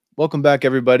Welcome back,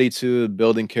 everybody, to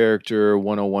Building Character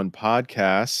 101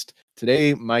 podcast.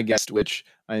 Today, my guest, which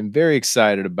I'm very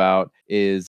excited about,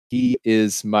 he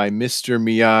is my Mr.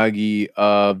 Miyagi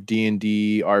of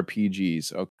D&D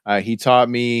RPGs. He taught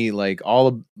me like all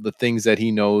of the things that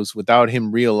he knows without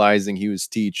him realizing he was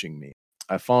teaching me.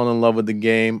 I've fallen in love with the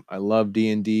game. I love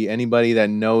D&D. Anybody that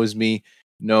knows me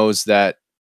knows that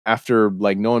after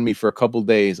like knowing me for a couple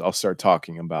days, I'll start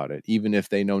talking about it, even if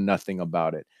they know nothing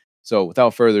about it. So,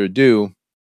 without further ado,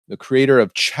 the creator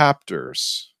of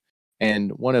Chapters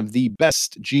and one of the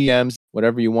best GMs,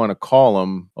 whatever you want to call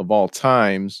him, of all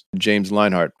times, James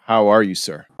Leonhardt. How are you,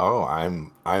 sir? Oh,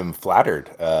 I'm flattered.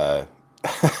 Hey,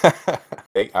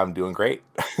 I'm doing great.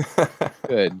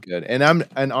 Good, good.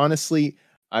 And honestly,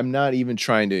 I'm not even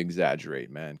trying to exaggerate,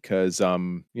 man, because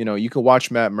you can watch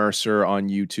Matt Mercer on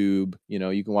YouTube, you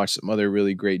can watch some other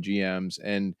really great GMs,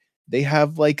 and they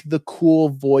have like the cool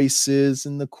voices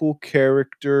and the cool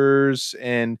characters,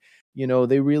 and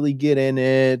they really get in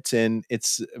it, and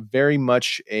it's very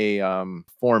much a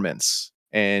performance.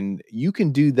 And you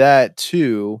can do that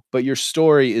too, but your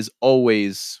story is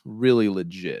always really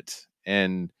legit.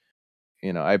 And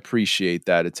I appreciate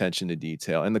that attention to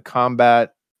detail. And the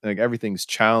combat, like everything's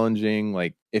challenging.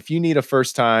 Like if you need a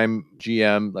first time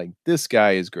GM, like this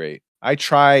guy is great. I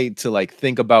try to like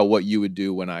think about what you would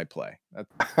do when I play.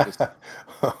 That's just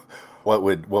What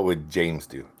would James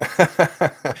do?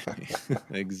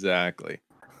 exactly.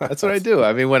 That's what I That's do.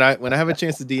 I mean, when I have a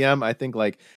chance to DM, I think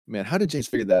like, man, how did James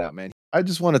figure that out, man? I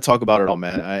just want to talk about it all,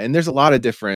 man. And there's a lot of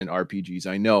different RPGs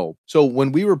I know. So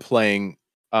when we were playing,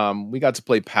 we got to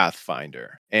play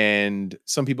Pathfinder, and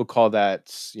some people call that,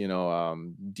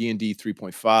 D&D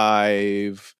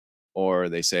 3.5, or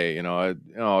they say,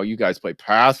 you guys play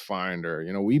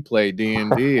Pathfinder. We play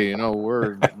D&D.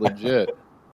 We're legit.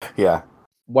 yeah.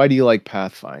 Why do you like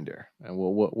Pathfinder? And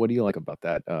what do you like about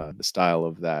that, the style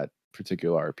of that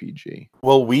particular RPG?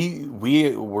 Well, we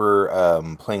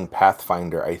were playing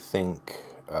Pathfinder, I think,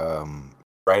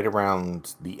 right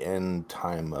around the end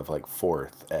time of like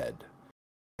fourth ed.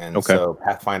 And Okay. so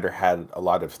Pathfinder had a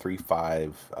lot of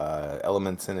 3.5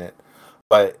 elements in it,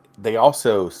 but they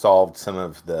also solved some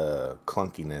of the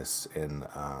clunkiness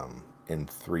in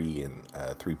 3 and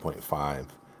 3.5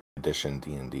 edition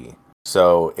D&D.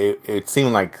 So it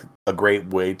seemed like a great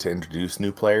way to introduce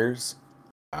new players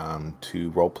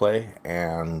to roleplay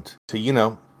and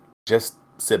to just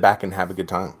sit back and have a good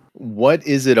time. What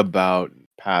is it about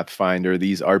Pathfinder,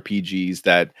 these RPGs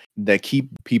that keep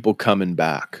people coming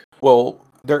back? Well,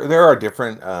 there are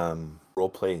different role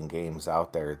playing games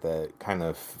out there that kind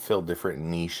of fill different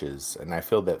niches, and I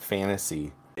feel that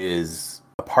fantasy is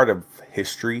a part of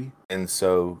history, and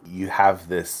so you have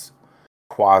this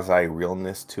quasi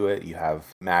realness to it. You have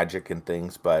magic and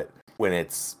things, but when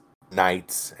it's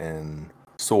knights and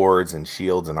swords and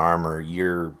shields and armor,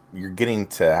 you're getting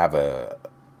to have a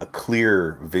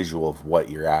clear visual of what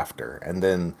you're after, and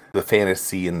then the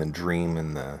fantasy and the dream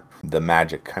and the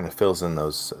magic kind of fills in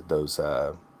those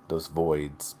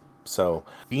voids. So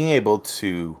being able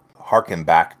to harken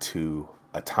back to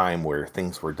a time where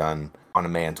things were done on a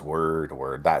man's word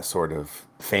or that sort of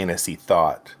fantasy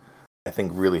thought, I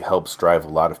think really helps drive a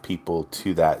lot of people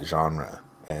to that genre.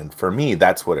 And for me,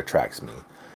 that's what attracts me.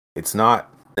 It's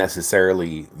not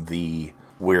necessarily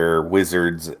we're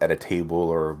wizards at a table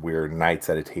or we're knights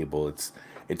at a table.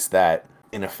 It's that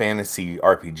in a fantasy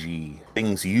RPG,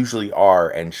 things usually are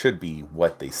and should be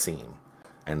what they seem,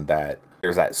 and that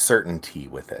there's that certainty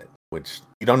with it, which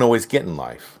you don't always get in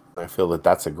life. I feel that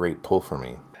that's a great pull for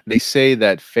me. They say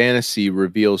that fantasy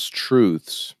reveals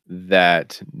truths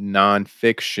that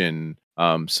nonfiction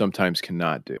sometimes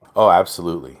cannot do. Oh,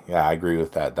 absolutely. Yeah, I agree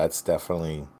with that. That's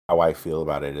definitely how I feel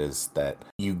about it, is that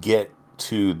you get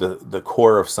to the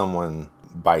core of someone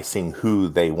by seeing who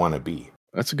they want to be.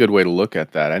 That's a good way to look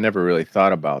at that. I never really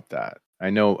thought about that. I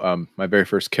know my very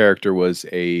first character was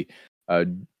uh,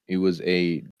 he was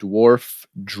a dwarf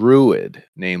druid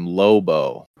named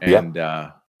Lobo, Yep. and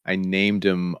I named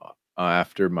him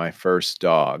after my first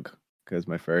dog, because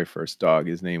my very first dog,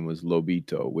 his name was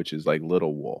Lobito, which is like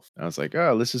little wolf. And I was like,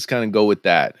 oh, let's just kind of go with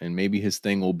that, and maybe his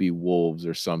thing will be wolves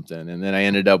or something. And then I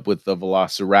ended up with the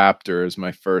Velociraptor as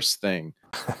my first thing.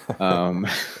 Um,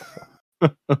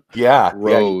 Yeah,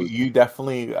 Rose. you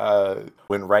definitely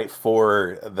went right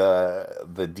for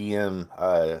the DM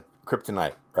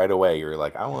kryptonite right away. You're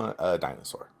like, I want a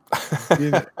dinosaur.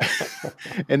 Dude,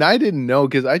 and I didn't know,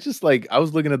 because I just like I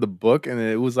was looking at the book and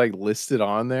it was like listed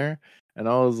on there, And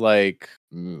I was like,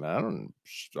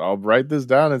 I'll write this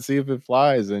down and see if it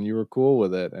flies. And you were cool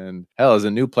with it. And hell, as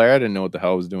a new player, I didn't know what the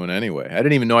hell I was doing anyway. I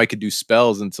didn't even know I could do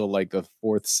spells until like the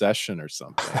fourth session or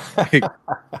something. Like,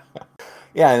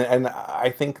 Yeah, and I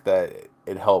think that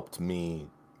it helped me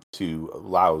to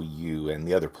allow you and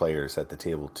the other players at the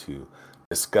table to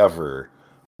discover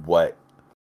what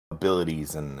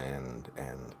abilities and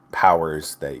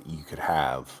powers that you could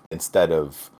have instead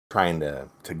of trying to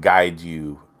guide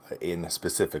you in a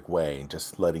specific way.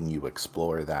 Just letting you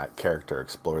explore that character,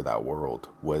 explore that world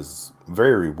was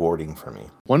very rewarding for me.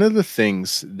 one of the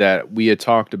things that we had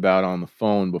talked about on the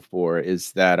phone before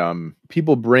is that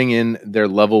people bring in their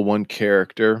level 1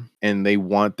 character and they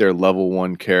want their level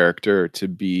 1 character to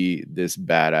be this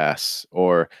badass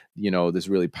or this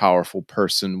really powerful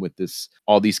person with this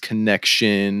all these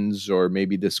connections or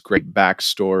maybe this great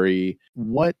backstory.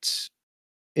 What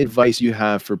advice you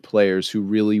have for players who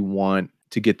really want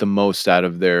to get the most out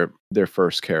of their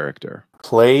first character?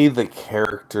 Play the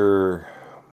character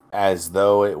as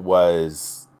though it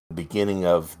was the beginning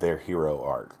of their hero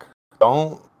arc.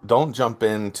 Don't jump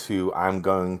into I'm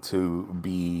going to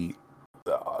be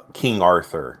King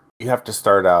Arthur. You have to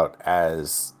start out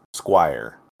as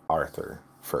Squire Arthur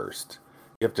first.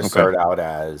 You have to Okay. start out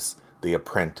as the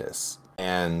apprentice,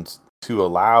 and to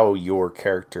allow your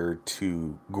character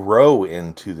to grow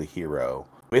into the hero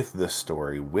with the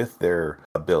story, with their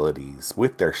abilities,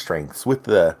 with their strengths, with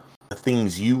the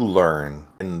things you learn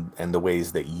and the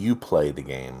ways that you play the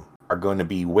game are going to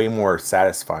be way more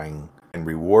satisfying and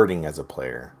rewarding as a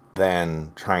player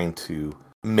than trying to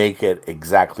make it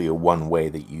exactly a one way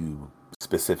that you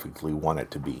specifically want it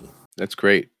to be. That's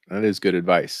great. That is good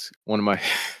advice. One of my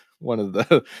one of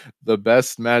the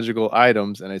best magical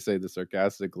items, and I say this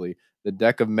sarcastically, the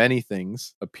deck of many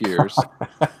things appears,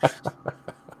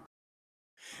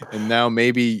 and now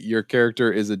maybe your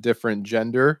character is a different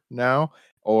gender now,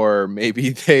 or maybe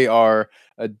they are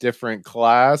a different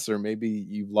class, or maybe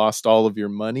you've lost all of your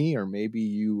money, or maybe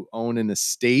you own an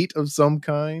estate of some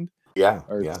kind, Yeah,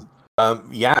 or yeah.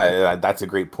 Yeah, that's a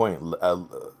great point.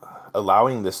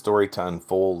 Allowing the story to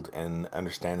unfold and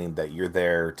understanding that you're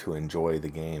there to enjoy the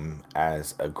game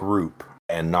as a group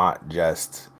and not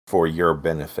just for your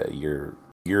benefit.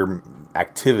 Your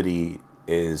activity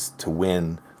is to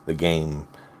win the game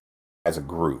as a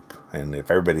group, and if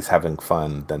everybody's having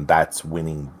fun, then that's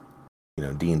winning.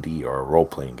 D&D or role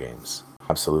playing games.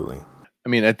 Absolutely. I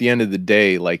mean, at the end of the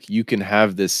day, like you can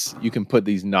put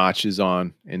these notches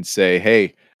on and say,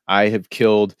 hey, I have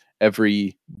killed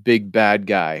every big bad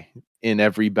guy in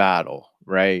every battle,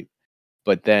 right?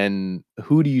 But then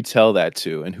who do you tell that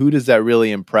to? And who does that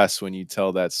really impress when you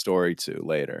tell that story to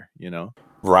later, you know?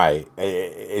 Right.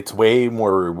 It's way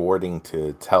more rewarding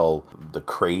to tell the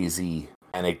crazy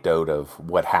anecdote of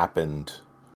what happened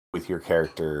with your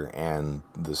character and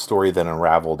the story that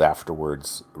unraveled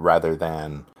afterwards rather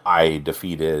than I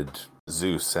defeated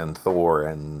Zeus and Thor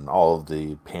and all of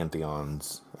the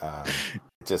pantheons.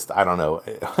 Just I don't know.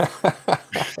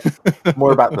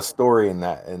 More about the story in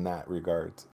that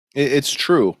regards. It's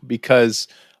true because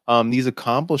these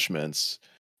accomplishments,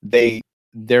 they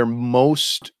they're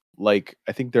most like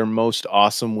I think they're most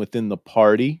awesome within the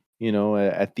party.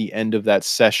 At the end of that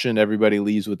session, everybody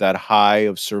leaves with that high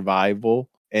of survival,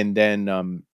 and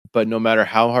then but no matter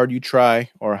how hard you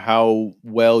try or how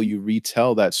well you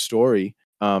retell that story,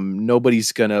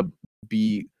 nobody's gonna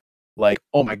be like,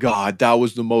 oh my god,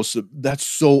 that's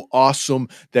so awesome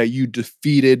that you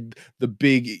defeated the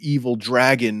big evil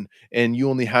dragon and you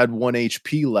only had 1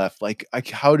 HP left. Like,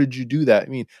 how did you do that? I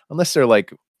mean, unless they're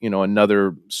like,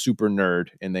 another super nerd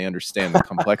and they understand the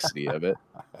complexity of it.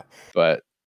 But,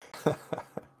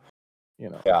 you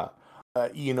know. Yeah.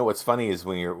 What's funny is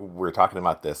when we're talking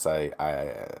about this, I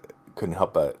couldn't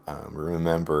help but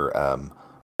remember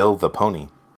Bill the Pony.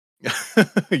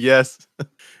 Yes.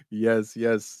 Yes.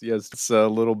 It's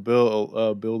little Bill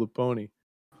the pony.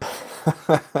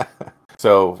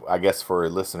 So I guess for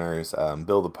listeners,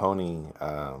 Bill the Pony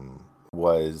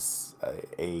was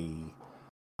a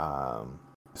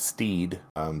steed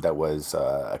that was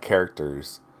a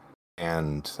character's,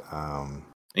 and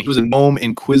And he was a gnome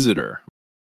inquisitor,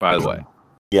 by the way.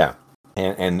 yeah,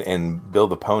 and Bill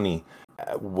the Pony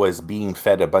was being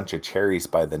fed a bunch of cherries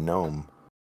by the gnome,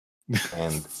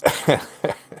 and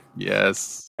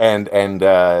Yes. and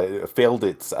failed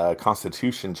its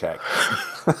constitution check.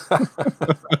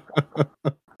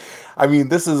 I mean,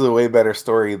 this is a way better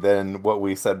story than what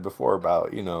we said before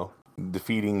about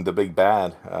defeating the big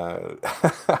bad.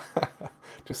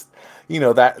 Just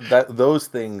that those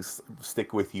things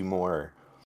stick with you more.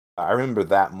 I remember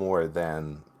that more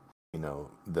than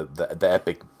the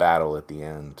epic battle at the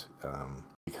end,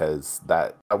 because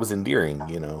that was endearing.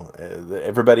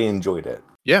 Everybody enjoyed it.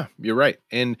 Yeah, you're right.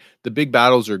 And the big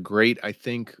battles are great, I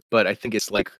think, but I think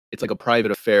it's like a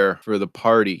private affair for the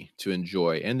party to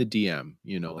enjoy and the DM,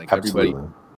 like everybody Absolutely.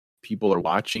 people are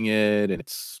watching it and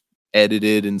it's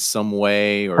edited in some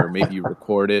way or maybe you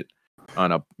record it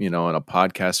on a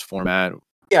podcast format.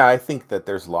 Yeah, I think that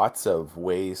there's lots of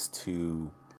ways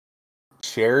to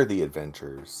share the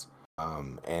adventures,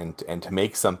 and to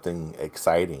make something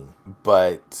exciting,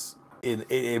 but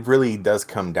it really does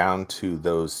come down to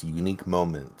those unique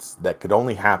moments that could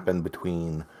only happen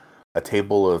between a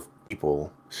table of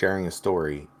people sharing a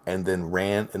story, and then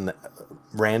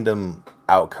random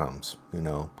outcomes,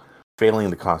 failing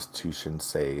the constitution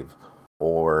save,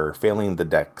 or failing the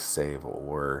dex save,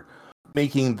 or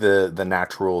making the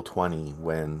natural 20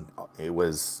 when it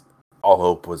was all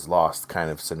hope was lost kind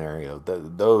of scenario.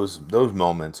 Those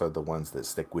moments are the ones that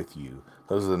stick with you.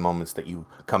 Those are the moments that you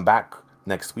come back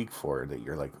next week for, that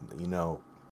you're like,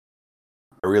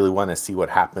 I really want to see what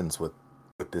happens with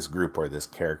this group or this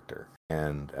character.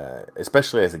 And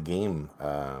especially as a game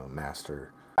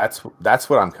master, that's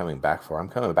what I'm coming back for. I'm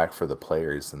coming back for the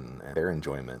players and their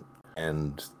enjoyment.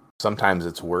 And sometimes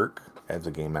it's work as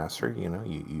a game master.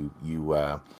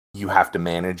 You have to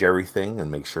manage everything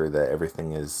and make sure that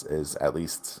everything is at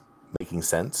least making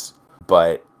sense.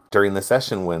 But during the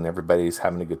session, when everybody's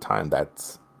having a good time,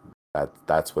 that's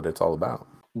what it's all about.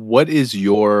 What is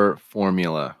your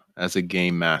formula as a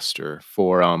game master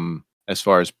for as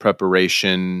far as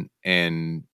preparation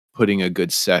and putting a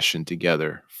good session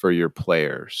together for your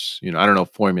players? I don't know if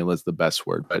formula is the best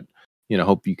word, but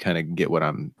hope you kind of get what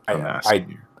I'm I asking I,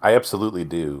 here. I absolutely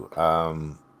do.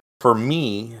 For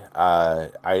me, I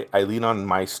lean on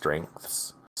my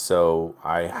strengths. So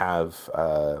I have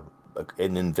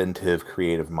an inventive,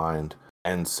 creative mind,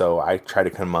 and so I try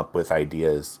to come up with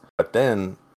ideas. But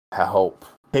then, to help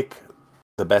pick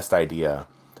the best idea,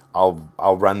 I'll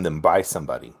run them by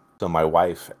somebody. So my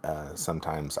wife,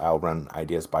 sometimes I'll run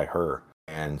ideas by her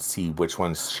and see which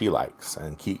ones she likes,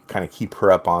 and keep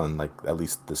her up on, like, at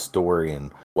least the story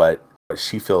and what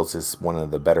she feels is one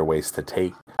of the better ways to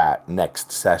take that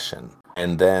next session.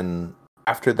 And then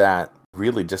after that,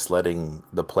 really just letting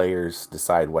the players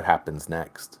decide what happens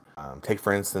next. Take,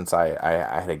 for instance, I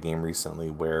had a game recently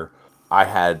where I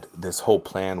had this whole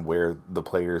plan where the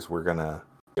players were gonna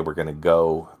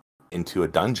go into a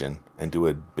dungeon and do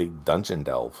a big dungeon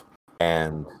delve,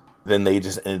 and then they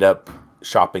just ended up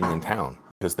shopping in town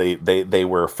because they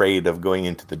were afraid of going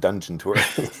into the dungeon too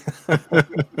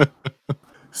early.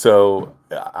 So,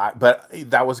 but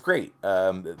that was great.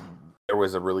 There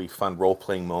was a really fun role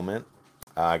playing moment.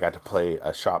 I got to play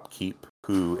a shopkeep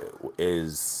who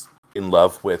is in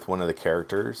love with one of the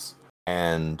characters,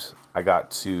 and I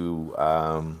got to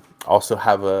also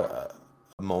have a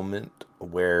moment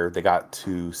where they got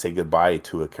to say goodbye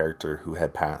to a character who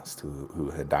had passed,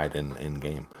 who had died in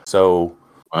game. So,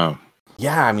 Wow.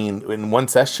 yeah, I mean, in one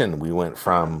session, we went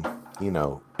from,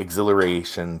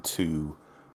 exhilaration to,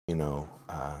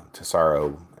 to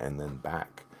sorrow, and then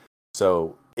back.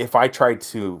 So if I tried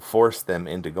to force them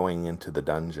into going into the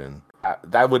dungeon,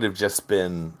 that would have just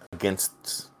been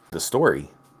against the story,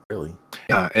 really.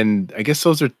 Yeah, and I guess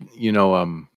those are,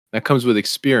 that comes with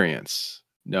experience,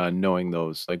 knowing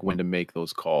those, like when to make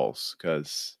those calls.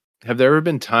 Because have there ever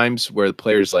been times where the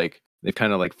players like they've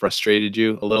kind of like frustrated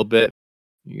you a little bit?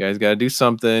 You guys got to do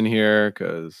something here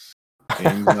because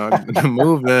game's not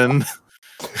moving.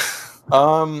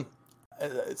 Um,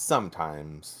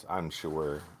 Sometimes, I'm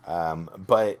sure.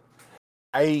 But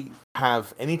I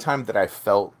have, anytime that I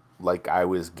felt like I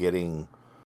was getting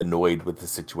annoyed with the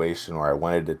situation, or I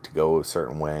wanted it to go a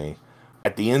certain way,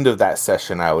 at the end of that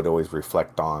session, I would always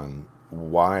reflect on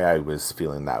why I was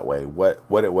feeling that way,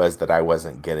 what it was that I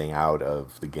wasn't getting out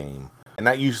of the game. And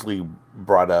that usually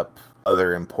brought up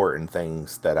other important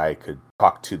things that I could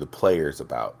talk to the players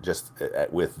about, just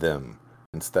with them,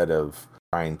 instead of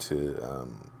trying to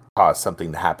cause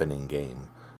something to happen in game.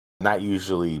 And that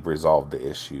usually resolved the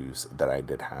issues that I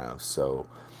did have. So,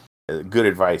 good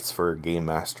advice for game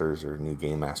masters or new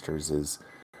game masters is,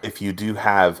 if you do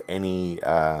have any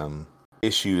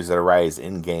issues that arise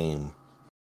in game,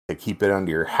 to keep it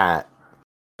under your hat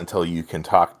until you can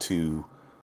talk to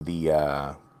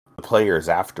the players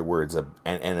afterwards,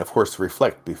 and of course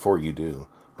reflect before you do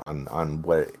on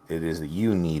what it is that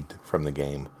you need from the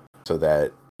game, so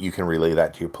that you can relay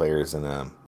that to your players in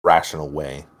a rational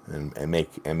way, and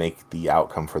make the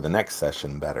outcome for the next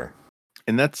session better.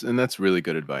 And that's really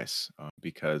good advice,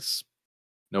 because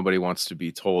nobody wants to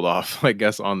be told off, I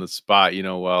guess, on the spot,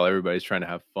 while everybody's trying to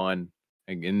have fun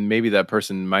Like, and maybe that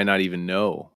person might not even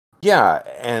know. Yeah,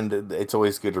 and it's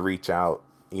always good to reach out,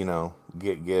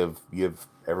 give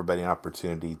everybody an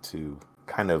opportunity to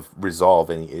kind of resolve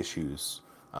any issues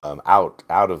out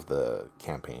of the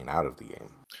campaign, out of the game.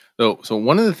 So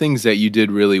one of the things that you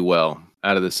did really well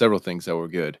out of the several things that were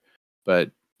good,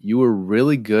 but you were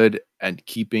really good at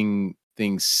keeping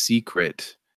things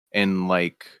secret and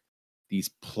like these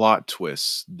plot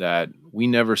twists that we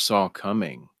never saw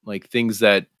coming. Like things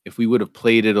that if we would have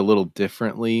played it a little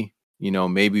differently,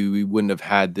 maybe we wouldn't have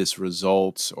had this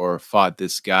result or fought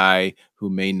this guy who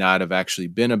may not have actually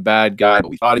been a bad guy,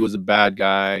 but we thought he was a bad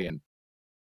guy. And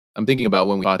I'm thinking about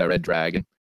when we fought that red dragon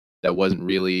that wasn't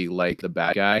really like the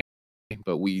bad guy,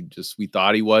 but we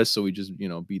thought he was, so we just,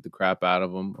 beat the crap out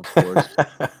of him, of course.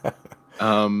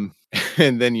 Um,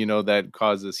 and then, that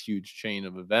caused this huge chain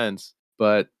of events.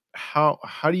 But how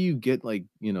do you get like,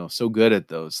 so good at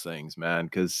those things, man?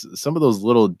 Because some of those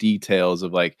little details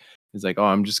of like, it's like, oh,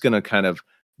 I'm just gonna kind of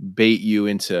bait you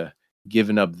into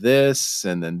giving up this,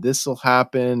 and then this will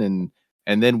happen,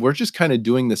 and then we're just kind of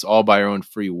doing this all by our own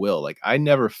free will. Like I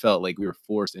never felt like we were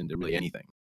forced into really anything.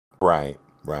 Right,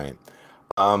 right.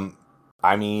 Um,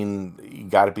 I mean, you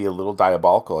got to be a little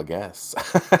diabolical, I guess.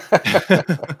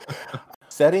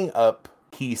 Setting up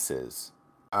pieces,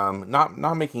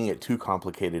 not making it too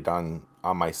complicated on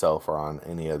myself or on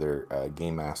any other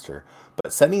game master,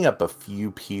 but setting up a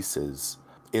few pieces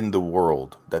in the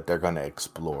world that they're going to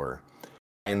explore,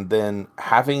 and then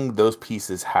having those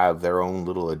pieces have their own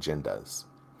little agendas.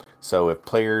 So if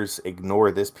players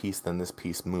ignore this piece, then this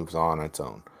piece moves on its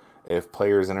own. If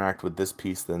players interact with this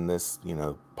piece, then this,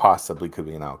 possibly could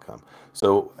be an outcome.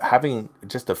 So having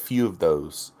just a few of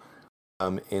those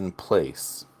in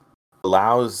place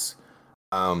allows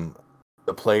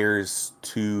the players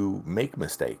to make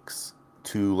mistakes,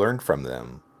 to learn from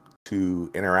them, to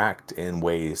interact in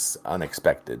ways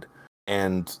unexpected,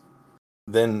 and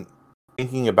then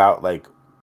thinking about like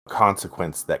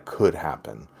consequence that could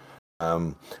happen.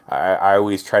 I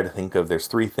always try to think of there's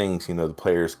three things the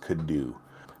players could do.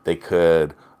 They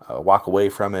could walk away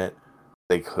from it,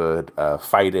 they could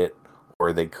fight it,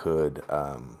 or they could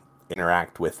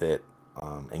interact with it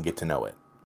and get to know it.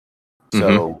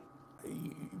 So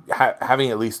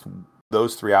having at least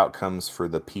those three outcomes for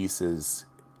the pieces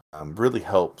really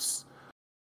helps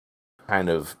kind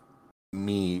of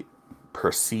me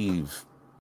perceive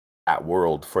that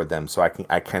world for them, so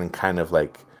I can kind of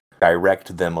like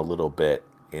direct them a little bit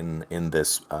in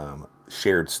this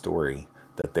shared story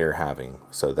that they're having,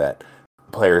 so that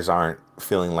players aren't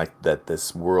feeling like that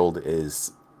this world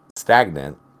is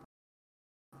stagnant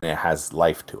and it has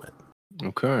life to it.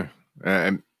 Okay.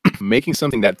 And making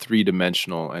something that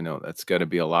three-dimensional, I know that's got to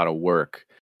be a lot of work.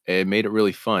 It made it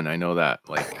really fun. I know that.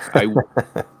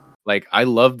 I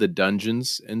love the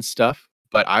dungeons and stuff,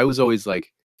 but I was always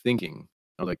like thinking,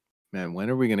 I was like, man, when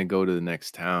are we going to go to the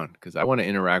next town? Because I want to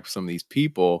interact with some of these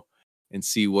people and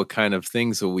see what kind of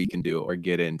things that we can do or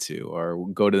get into, or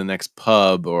go to the next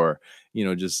pub, or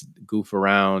just goof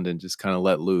around and just kind of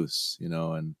let loose,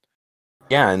 and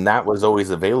Yeah, and that was always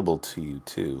available to you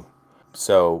too.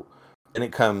 So when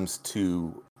it comes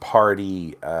to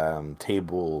party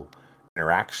table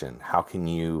interaction, how can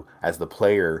you, as the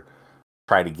player,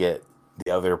 try to get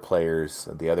the other players,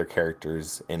 the other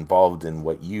characters involved in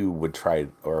what you would try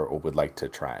or would like to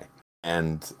try?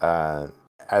 And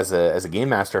as a game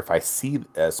master, if I see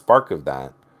a spark of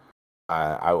that,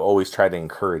 I always try to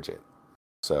encourage it.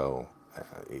 So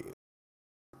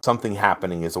something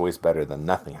happening is always better than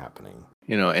nothing happening.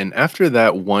 And after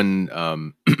that one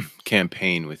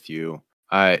campaign with you,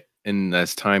 and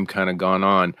as time kind of gone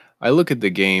on, I look at the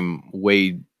game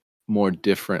way more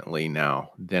differently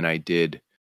now than I did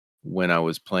when I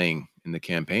was playing in the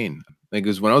campaign. Like,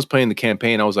 because when I was playing the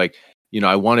campaign, I was like,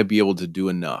 I want to be able to do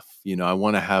enough. I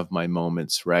want to have my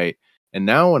moments, right? And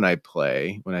now when I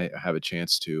play, when I have a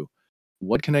chance to,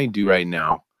 what can I do right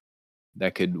now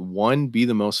that could, one, be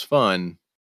the most fun,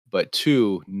 but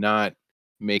two, not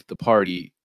make the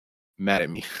party mad at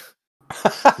me?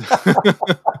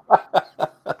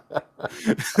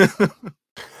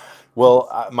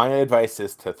 Well, my advice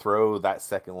is to throw that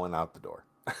second one out the door.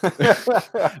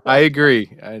 I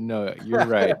agree. I know you're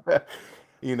right. But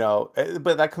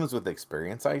that comes with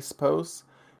experience, I suppose.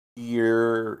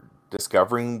 You're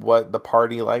discovering what the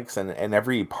party likes, and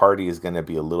every party is going to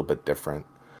be a little bit different,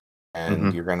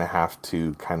 and you're going to have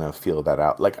to kind of feel that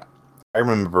out. Like, I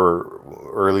remember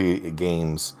early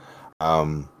games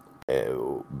back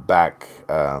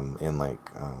in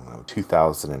like, I don't know,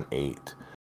 2008.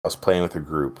 I was playing with a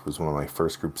group. It was one of my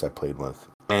first groups I played with,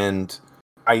 and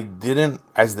I didn't,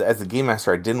 as the game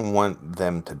master, I didn't want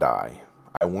them to die.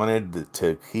 I wanted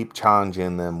to keep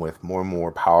challenging them with more and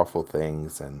more powerful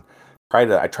things, and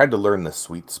I tried to learn the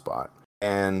sweet spot.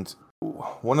 And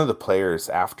one of the players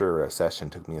after a session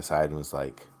took me aside and was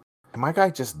like, "Can my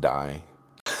guy just die?"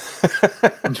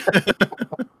 And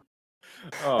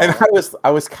Oh, I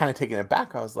was kind of taken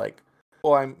aback. I was like,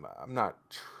 "Well, I'm not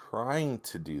trying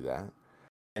to do that."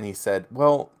 And he said,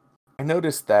 "Well, I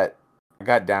noticed that I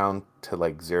got down to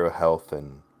like 0 health,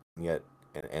 and yet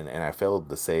and I failed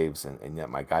the saves, and yet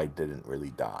my guy didn't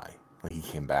really die. Like, he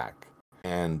came back.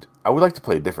 And I would like to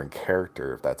play a different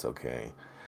character if that's okay."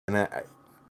 And I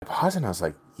paused and I was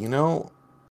like,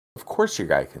 of course your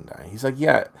guy can die. He's like,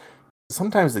 "Yeah,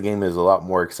 sometimes the game is a lot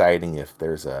more exciting if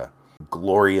there's a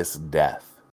glorious death."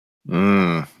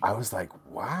 mm. I was like,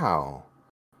 wow,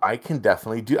 I can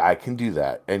do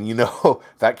that. And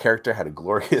that character had a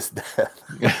glorious death.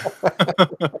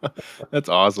 That's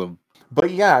awesome. But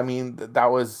yeah, I mean,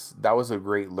 that was a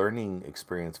great learning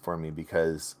experience for me,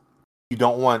 because you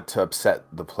don't want to upset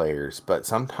the players, but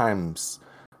sometimes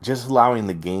just allowing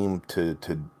the game to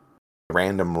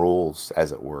random rules,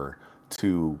 as it were,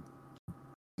 to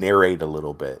narrate a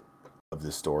little bit of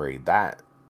the story, that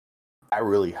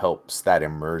really helps that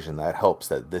immersion. That helps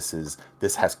that this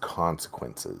has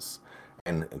consequences,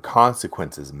 and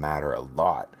consequences matter a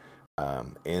lot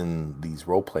in these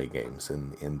role play games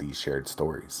and in these shared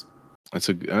stories.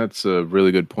 That's a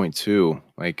really good point too.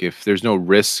 Like if there's no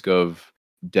risk of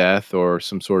death or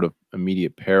some sort of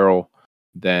immediate peril,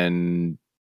 then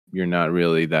you're not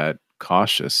really that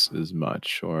cautious as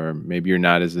much, or maybe you're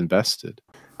not as invested.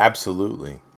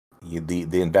 Absolutely.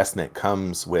 The investment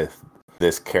comes with,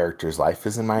 this character's life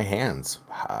is in my hands.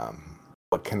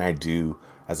 What can I do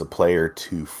as a player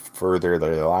to further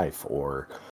their life? Or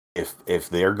if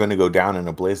they're going to go down in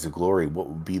a blaze of glory, what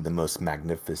would be the most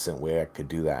magnificent way I could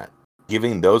do that?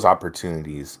 Giving those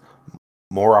opportunities,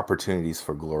 more opportunities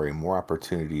for glory, more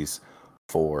opportunities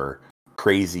for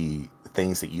crazy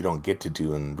things that you don't get to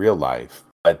do in real life,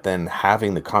 but then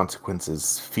having the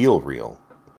consequences feel real,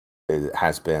 it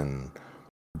has been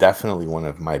definitely one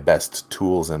of my best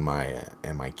tools in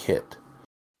my kit.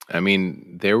 I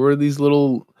mean, there were these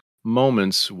little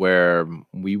moments where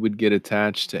we would get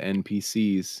attached to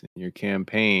NPCs in your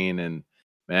campaign, and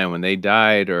man, when they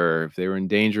died or if they were in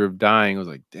danger of dying, I was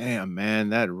like, "Damn,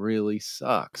 man, that really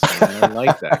sucks, man. I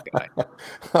like that guy."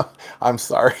 I'm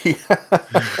sorry.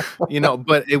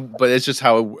 But it's just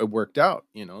how it worked out.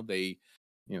 They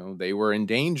were in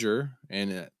danger,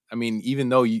 and I mean, even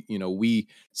though we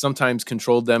sometimes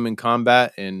controlled them in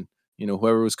combat, and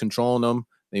whoever was controlling them,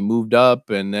 they moved up,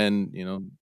 and then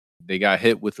they got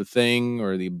hit with the thing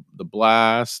or the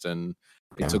blast, and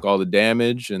they Yeah, took all the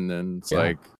damage, and then it's yeah.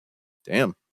 like,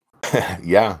 damn,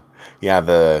 Yeah, yeah.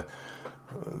 The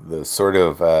sort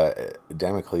of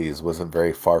Damocles wasn't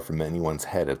very far from anyone's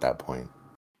head at that point.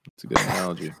 it's a good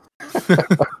analogy.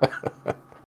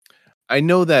 I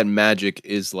know that magic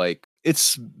is like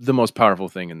it's the most powerful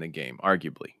thing in the game,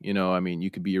 arguably. I mean, you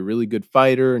could be a really good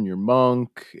fighter and you're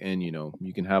monk, and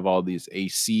you can have all these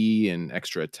AC and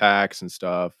extra attacks and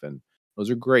stuff, and those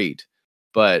are great.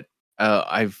 But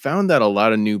I've found that a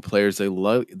lot of new players they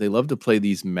love to play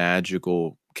these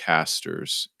magical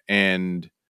casters. And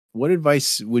what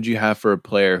advice would you have for a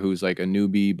player who's like a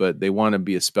newbie, but they want to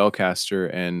be a spellcaster?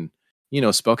 And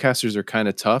spellcasters are kind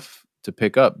of tough to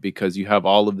pick up because you have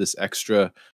all of this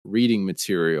extra reading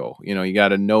material. You got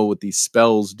to know what these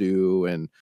spells do. And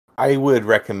I would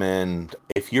recommend,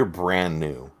 if you're brand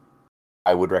new,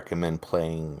 I would recommend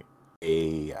playing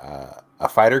a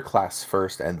fighter class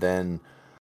first, and then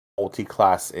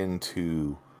multi-class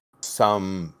into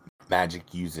some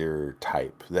magic user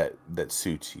type that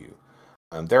suits you.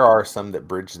 There are some that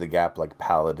bridge the gap, like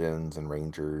paladins and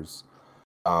rangers,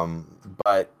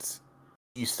 but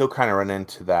you still kind of run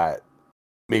into that.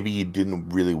 Maybe you didn't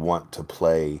really want to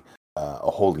play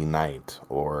a holy knight,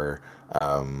 or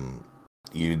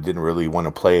you didn't really want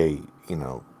to play,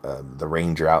 the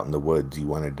ranger out in the woods. You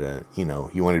wanted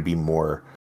to, be more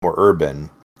urban,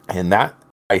 and that,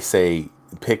 I say,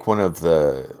 pick one of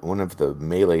the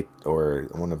melee or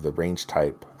one of the range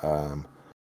type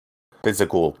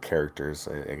physical characters,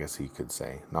 I guess you could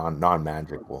say,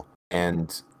 non-magical,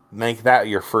 and make that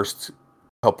your first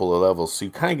couple of levels, so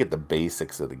you kind of get the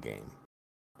basics of the game,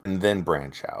 and then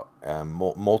branch out,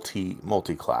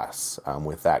 multi class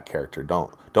with that character.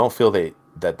 Don't feel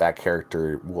that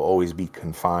character will always be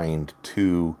confined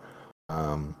to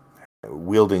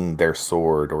wielding their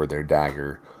sword or their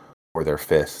dagger or their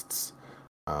fists,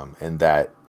 and that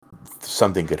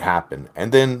something could happen.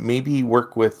 And then maybe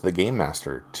work with the game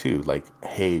master too, like,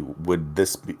 hey, would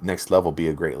this next level be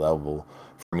a great level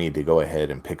for me to go ahead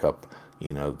and pick up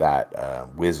that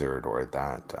wizard or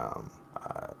that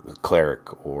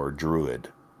cleric or druid,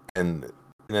 and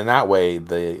in that way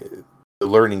the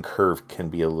learning curve can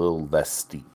be a little less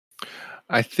steep.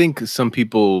 I think some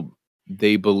people,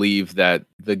 they believe that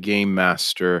the game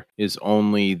master is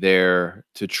only there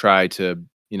to try to,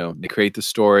 they create the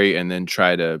story and then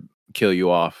try to kill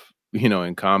you off,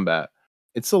 in combat.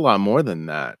 It's a lot more than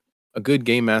that. A good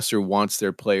game master wants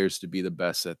their players to be the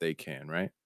best that they can, right?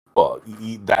 Well,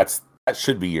 that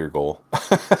should be your goal.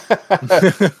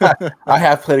 I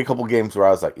have played a couple games where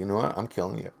I was like, you know what, I'm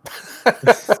killing you.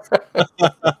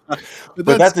 But But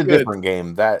that's that's a good. different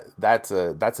game. That's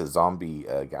a zombie.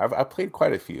 I've played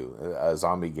quite a few a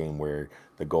zombie game where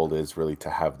the goal is really to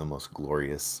have the most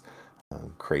glorious,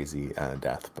 crazy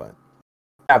death. But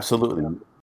absolutely,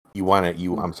 you want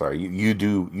to. I'm sorry. You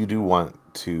do want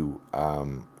to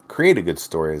create a good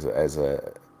story as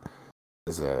a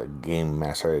game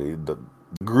master, the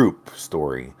group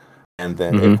story. And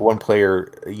then if Mhm. one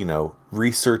player,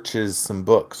 researches some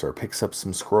books or picks up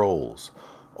some scrolls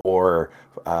or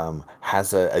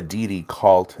has a deity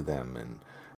call to them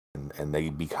and they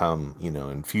become,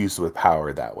 infused with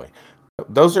power that way.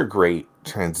 Those are great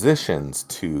transitions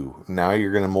to now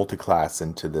you're going to multi-class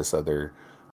into this other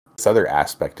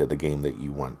aspect of the game that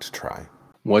you want to try.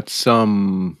 What's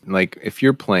some like if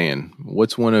you're playing,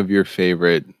 what's one of your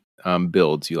favorite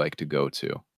builds you like to go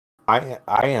to? I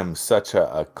am such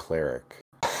a cleric.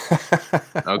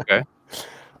 Okay.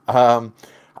 um,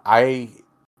 I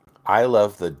I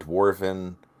love the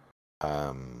dwarven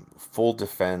full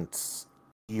defense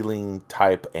healing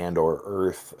type and or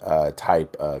earth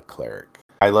type cleric.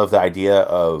 I love the idea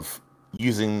of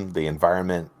using the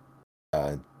environment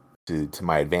uh, to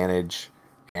my advantage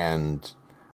and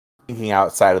thinking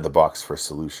outside of the box for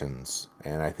solutions.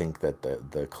 And I think that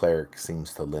the cleric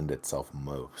seems to lend itself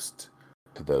most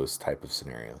to those type of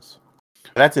scenarios.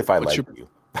 That's if I What's like your you.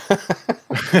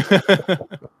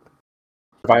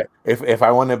 If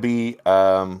I want to be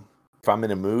if I'm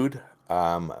in a mood,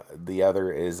 the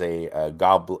other is a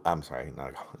goblin. I'm sorry, not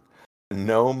a goblin.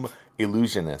 Gnome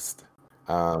illusionist.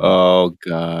 Um, Oh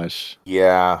gosh.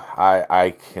 yeah,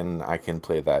 I can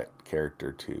play that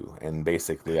character too, and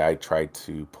basically I try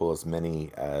to pull as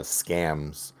many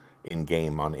scams in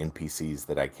game on NPCs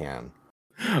that I can.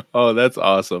 Oh, that's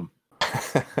awesome.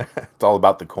 It's all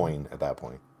about the coin at that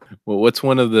point. Well, what's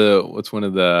one of the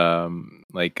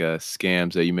like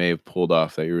scams that you may have pulled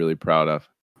off that you're really proud of?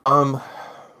 Um,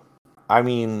 I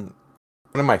mean,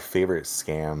 one of my favorite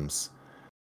scams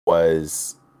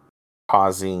was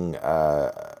causing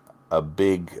a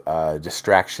big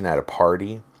distraction at a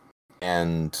party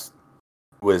and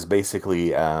was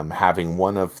basically having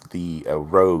one of the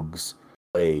rogues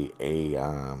play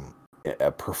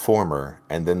a performer,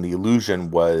 and then the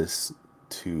illusion was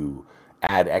to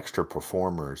add extra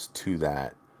performers to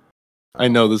that I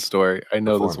know this story. I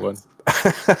know this one.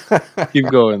 performance. Keep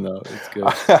going though. It's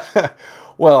good.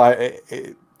 Well,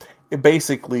 it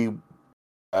basically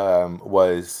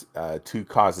was to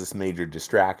cause this major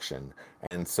distraction.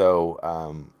 And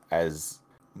so, as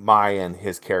Mai and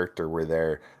his character were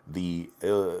there, the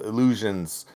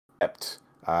illusions kept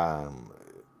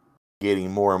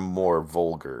getting more and more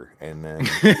vulgar. And then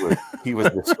he was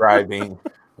describing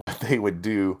what they would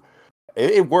do.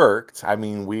 It worked. I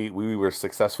mean, we were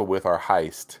successful with our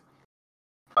heist,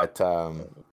 but Was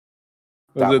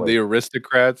that it was the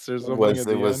aristocrats or something was at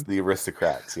it the was end? the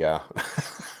aristocrats, yeah.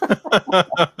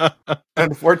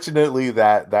 Unfortunately,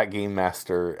 that game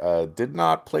master did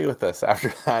not play with us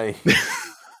after that.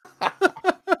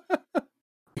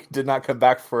 He did not come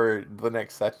back for the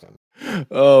next session.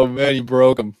 Oh man, you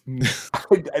broke them.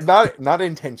 Not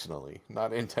intentionally.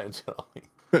 Not intentionally.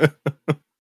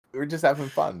 We were just having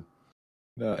fun.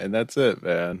 No, and that's it,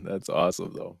 man. That's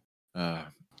awesome though. Uh,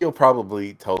 He'll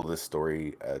probably tell this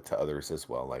story to others as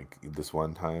well, like this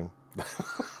one time.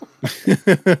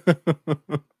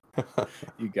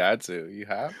 you got to. You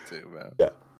have to, man. Yeah,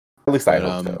 at least I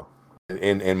But hope so.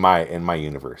 In my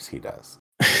universe, he does.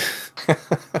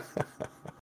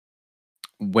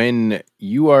 when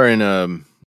you are in a,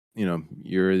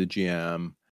 you're the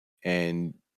GM,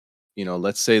 and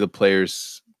let's say the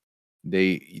players,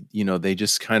 they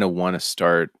just kind of want to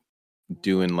start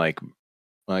doing like,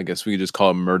 well, I guess we could just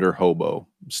call it murder hobo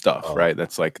stuff, Oh, right?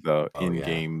 That's like the oh yeah,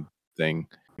 in-game thing.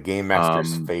 the game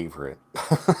master's Um, favorite.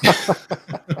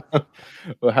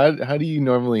 well, how do you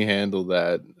normally handle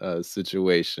that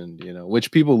situation?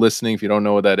 Which people listening, if you don't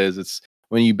know what that is, it's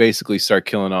when you basically start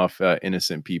killing off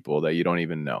innocent people that you don't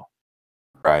even know.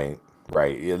 Right,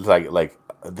 right. It's like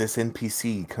this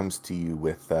NPC comes to you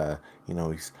with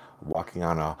he's walking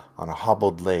on a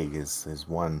hobbled leg is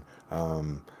one.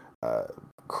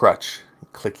 crutch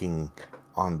clicking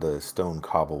on the stone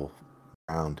cobble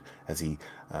ground as he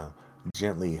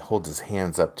gently holds his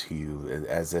hands up to you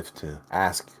as if to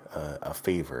ask a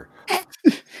favor.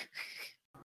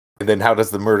 And then how does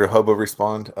the murder hobo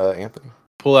respond, Anthony?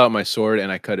 Pull out my sword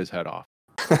and I cut his head off.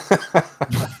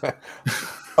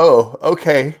 Oh,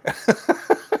 okay.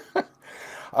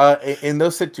 In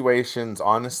those situations,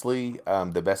 honestly,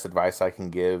 the best advice I can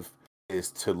give is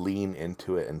to lean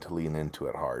into it and to lean into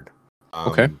it hard.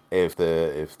 Okay. If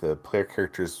the player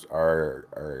characters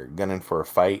are gunning for a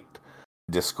fight,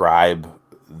 describe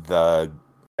the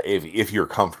if you're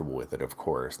comfortable with it, of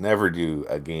course. Never do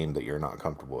a game that you're not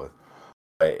comfortable with.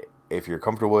 But if you're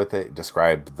comfortable with it,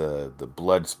 describe the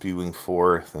blood spewing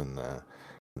forth and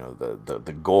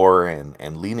the gore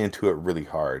and lean into it really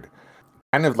hard.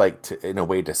 Kind of like in a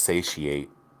way to satiate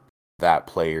that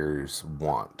player's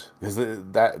want, because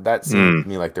that seems to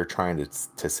me like they're trying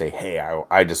to say, hey,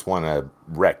 I just want to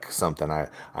wreck something.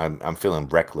 I'm feeling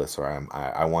reckless, or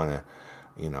I want to,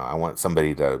 I want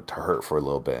somebody to hurt for a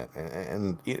little bit,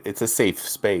 and it's a safe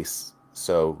space.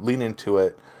 So lean into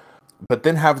it, but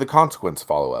then have the consequence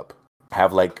follow up.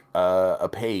 Have like a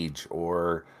page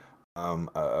or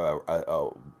a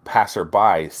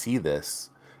passerby see this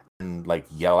and like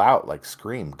yell out, like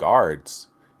scream, guards,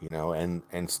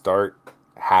 and start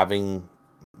having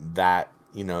that,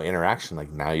 interaction.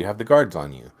 Like, now you have the guards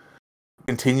on you.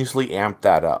 Continuously amp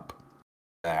that up.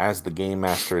 As the game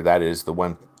master, that is the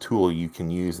one tool you can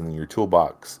use in your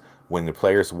toolbox. When the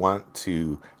players want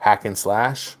to hack and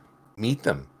slash, meet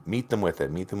them with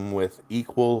it. Meet them with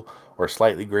equal or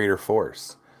slightly greater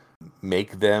force.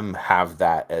 Make them have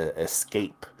that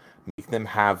escape. Make them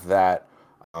have that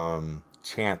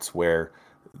chance where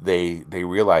they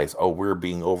realize, oh, we're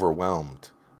being overwhelmed,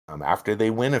 after they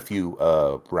win a few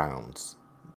rounds,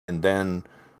 and then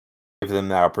give them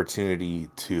the opportunity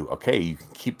to, okay, you can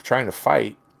keep trying to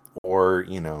fight, or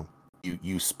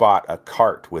you spot a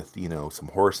cart with some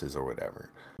horses or whatever,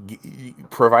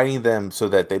 providing them so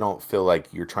that they don't feel like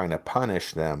you're trying to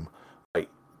punish them. Like,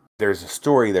 there's a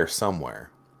story there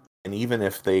somewhere, and even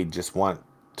if they just want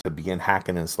to begin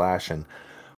hacking and slashing,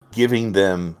 giving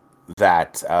them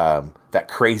that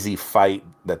crazy fight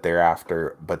that they're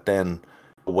after, but then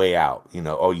a way out.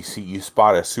 You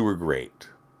spot a sewer grate.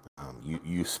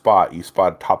 You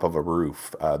spot top of a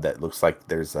roof that looks like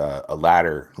there's a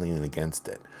ladder leaning against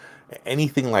it.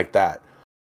 Anything like that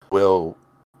will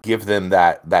give them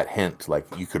that hint, like,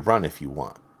 you could run if you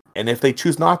want. And if they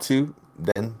choose not to,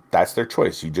 then that's their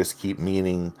choice. You just keep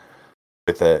meeting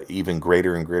with a even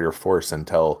greater and greater force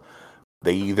until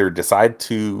they either decide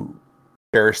to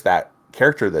cherish that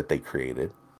character that they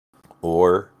created,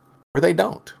 or they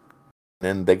don't.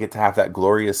 And they get to have that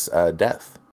glorious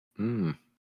death.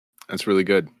 That's really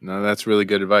good. No, that's really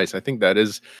good advice. I think that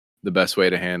is the best way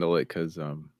to handle it,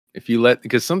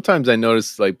 because sometimes I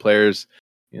notice, like, players,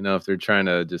 if they're trying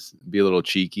to just be a little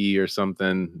cheeky or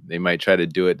something, they might try to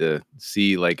do it to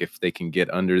see, like, if they can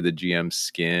get under the GM's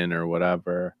skin or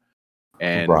whatever.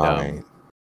 And Right.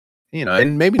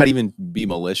 and maybe not even be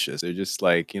malicious. They're just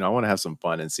like, I want to have some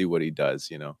fun and see what he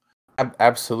does.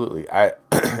 Absolutely.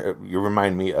 You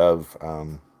remind me of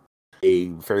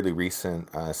a fairly recent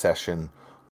session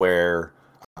where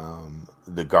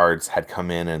the guards had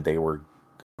come in and they were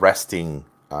arresting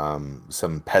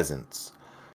some peasants,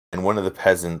 and one of the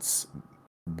peasants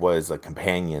was a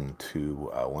companion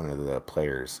to one of the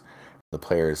players. The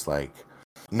player's like,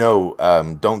 no,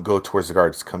 don't go towards the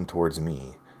guards, come towards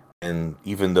me. And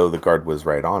even though the guard was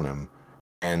right on him,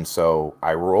 and so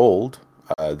I rolled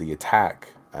the attack,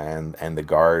 and the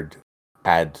guard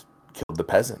had killed the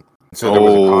peasant. So there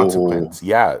was a consequence.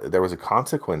 Yeah, there was a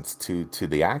consequence to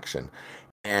the action,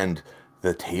 and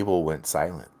the table went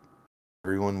silent.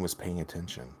 Everyone was paying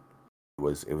attention. It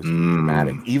was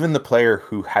dramatic. Even the player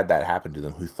who had that happen to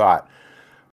them, who thought,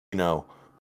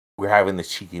 we're having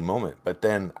this cheeky moment, but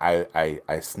then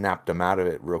I snapped them out of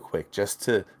it real quick, just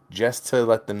to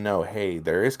let them know, hey,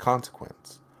 there is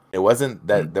consequence. It wasn't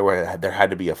that there had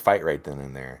to be a fight right then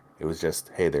and there. It was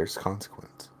just, hey, there's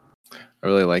consequence. I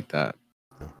really like that.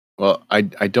 Well, I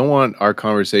don't want our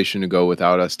conversation to go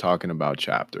without us talking about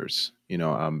chapters.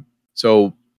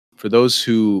 So for those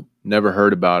who never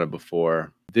heard about it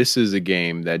before, this is a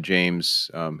game that James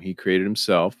he created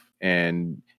himself,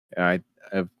 and I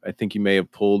think you may have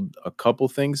pulled a couple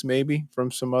things maybe from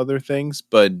some other things,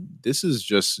 but this is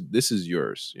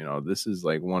yours. This is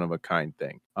like one of a kind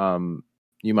thing.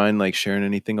 You mind like sharing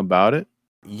anything about it?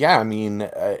 Yeah, I mean,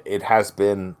 it has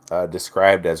been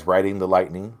described as riding the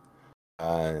lightning,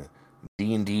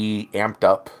 D&D amped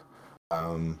up,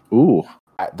 Ooh,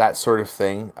 that sort of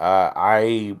thing.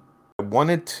 I I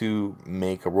wanted to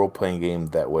make a role playing game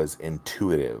that was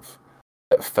intuitive,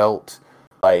 that felt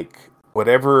like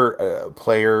whatever a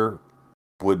player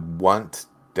would want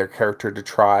their character to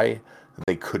try,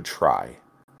 they could try.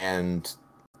 And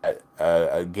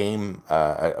a game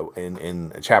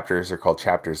in chapters, they're called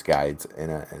chapters guides.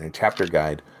 In a chapter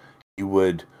guide, you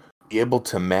would be able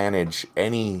to manage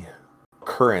any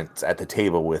occurrence at the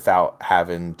table without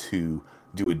having to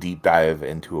do a deep dive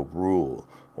into a rule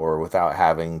or without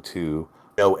having to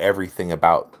know everything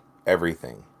about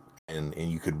everything. And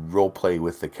you could role play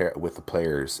with the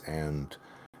players, and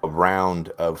a round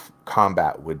of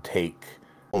combat would take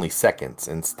only seconds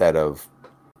instead of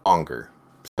longer.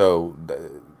 So I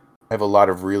have a lot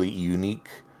of really unique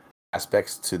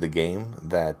aspects to the game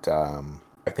that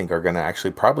I think are going to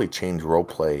actually probably change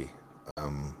roleplay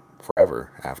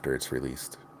forever after it's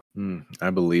released. I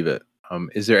believe it.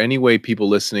 Is there any way people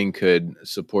listening could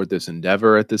support this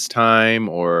endeavor at this time,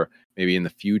 or maybe in the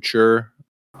future,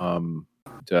 um,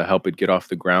 to help it get off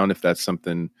the ground? If that's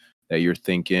something that you're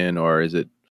thinking, or is it,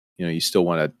 you still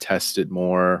want to test it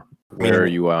more? I Where are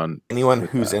mean, you on anyone with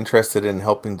who's that? interested in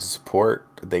helping to support,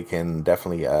 they can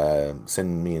definitely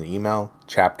send me an email,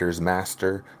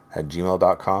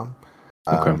 chaptersmaster@gmail.com.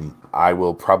 Okay. I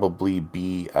will probably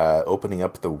be opening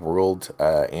up the World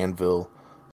Anvil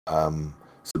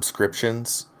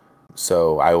subscriptions.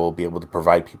 So I will be able to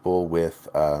provide people with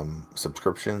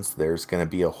subscriptions. There's going to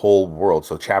be a whole world.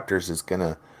 So Chapters is going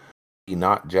to be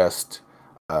not just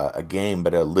a game,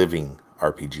 but a living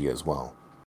RPG as well.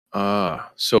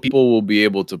 So people will be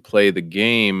able to play the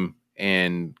game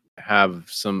and have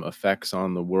some effects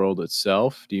on the world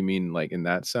itself. Do you mean like in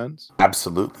that sense?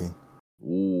 Absolutely.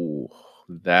 Ooh,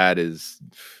 that is,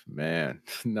 man,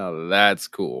 no, that's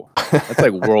cool. That's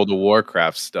like World of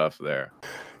Warcraft stuff there.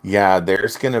 Yeah,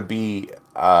 there's going to be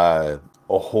a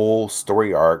whole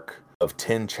story arc of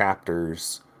 10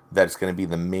 chapters that's going to be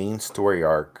the main story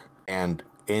arc. And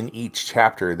in each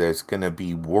chapter, there's going to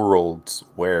be worlds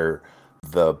where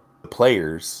the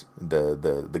players,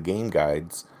 the game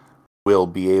guides, will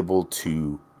be able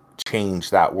to change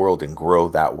that world and grow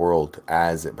that world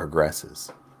as it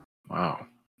progresses. Wow.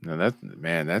 No,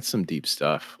 that's some deep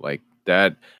stuff. Like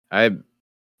that, I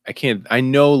I can't. I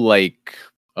know like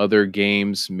other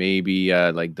games, maybe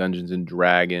like Dungeons and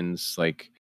Dragons, like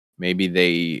maybe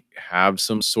they have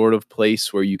some sort of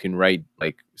place where you can write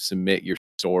like submit your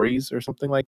stories or something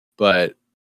like. But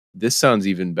this sounds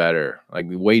even better, like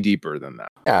way deeper than that.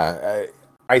 Yeah,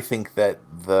 I think that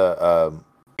the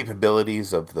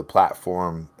capabilities of the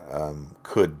platform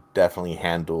could definitely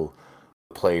handle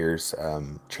players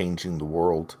changing the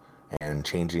world and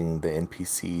changing the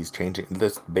NPCs, changing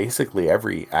this basically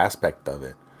every aspect of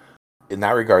it. In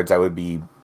that regards, I would be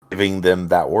giving them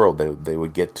that world. They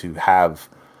would get to have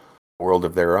a world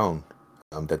of their own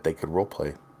that they could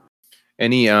roleplay.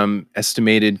 Any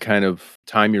estimated kind of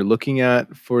time you're looking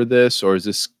at for this, or is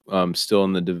this still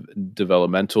in the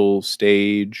developmental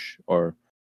stage, or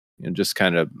just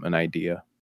kind of an idea?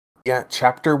 Yeah,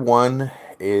 chapter one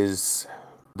is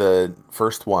the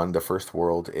first one, the first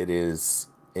world. It is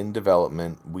in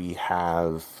development. We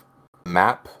have a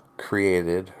map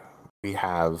created. We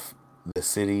have the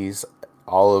cities,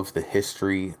 all of the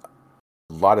history,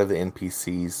 a lot of the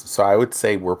NPCs. So I would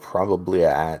say we're probably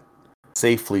at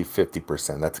safely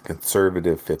 50%. That's a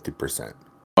conservative 50%.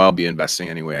 I'll be investing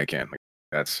any way I can. Like,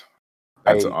 that's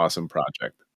an I awesome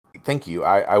project. thank you.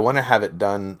 I want to have it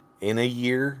done in a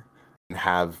year and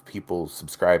have people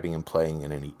subscribing and playing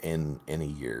in a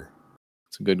year.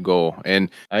 It's a good goal. And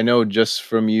I know just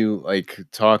from you like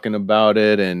talking about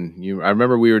it, and I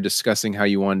remember we were discussing how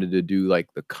you wanted to do like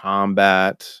the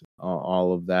combat,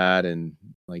 all of that, and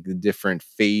like the different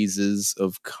phases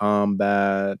of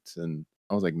combat. And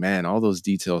I was like, man, all those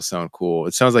details sound cool.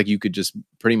 It sounds like you could just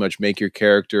pretty much make your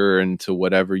character into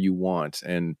whatever you want.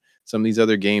 And some of these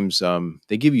other games,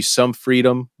 they give you some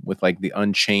freedom with like the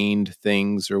unchained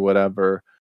things or whatever.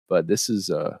 But this is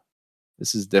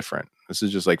different. This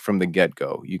is just like from the get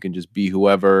go. You can just be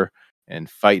whoever and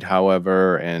fight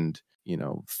however, and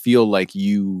feel like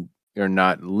you are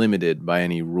not limited by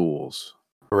any rules.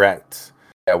 Correct.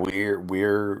 Yeah,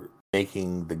 we're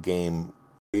making the game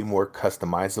way more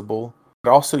customizable,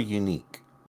 but also unique.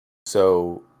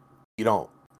 So you don't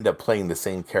end up playing the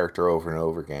same character over and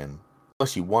over again,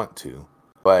 unless you want to.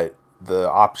 But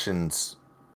the options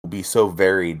will be so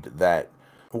varied that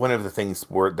one of the things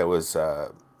that was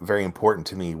very important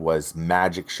to me was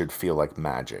magic should feel like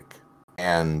magic.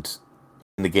 And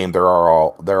in the game, there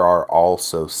are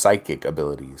also psychic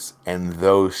abilities, and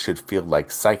those should feel like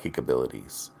psychic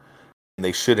abilities. And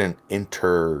they shouldn't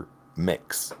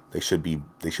intermix. They should be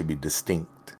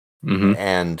distinct. Mhm.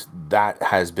 And that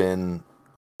has been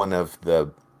one of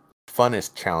the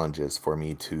funnest challenges for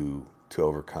me to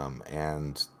overcome.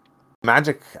 And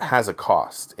magic has a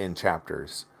cost in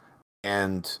chapters,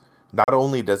 and not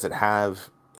only does it have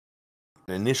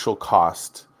an initial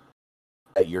cost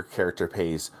that your character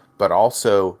pays, but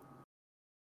also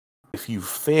if you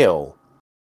fail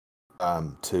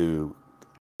to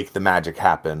make the magic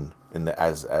happen in the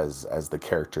as the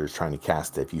character is trying to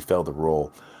cast it, if you fail the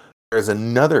roll, there's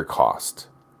another cost.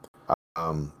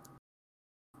 Um,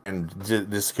 and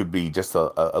this could be just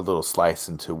a little slice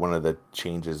into one of the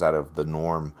changes out of the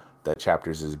norm that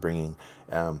chapters is bringing,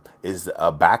 is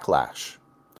a backlash.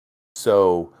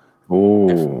 So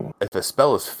if Oh. if a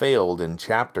spell is failed in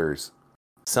chapters,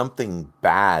 something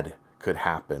bad could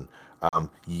happen.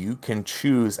 You can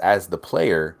choose as the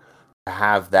player to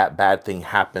have that bad thing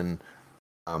happen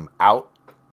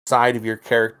outside of your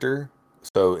character,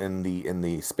 so in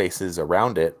the spaces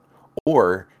around it,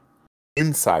 or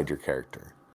inside your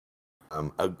character.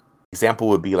 A example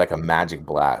would be like a magic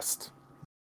blast.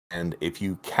 And if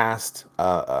you cast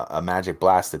a magic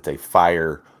blast, it's a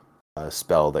fire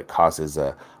spell that causes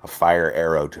a fire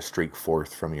arrow to streak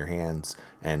forth from your hands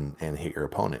and hit your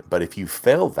opponent. But if you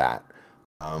fail that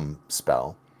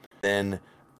spell, then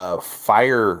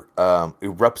fire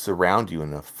erupts around you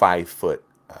in a 5 foot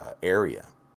area,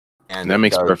 and That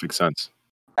makes perfect sense.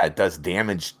 it does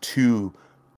damage to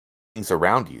things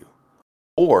around you.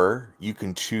 Or you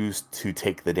can choose to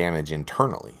take the damage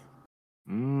internally.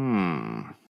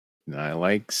 Mm. I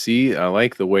like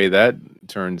the way that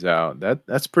turns out.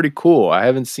 That's pretty cool. I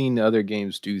haven't seen other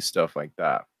games do stuff like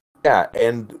that. Yeah,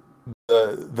 and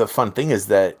the fun thing is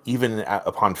that even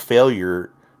upon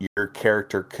failure, your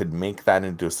character could make that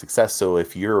into a success. So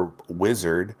if you're a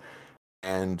wizard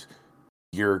and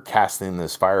you're casting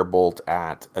this firebolt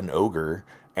at an ogre,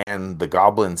 and the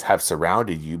goblins have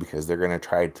surrounded you because they're going to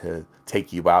try to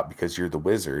take you out because you're the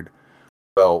wizard,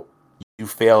 well, you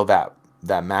fail that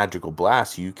magical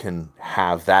blast, you can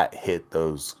have that hit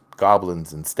those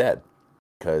goblins instead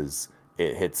because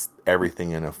it hits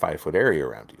everything in a 5 foot area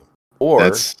around you. Or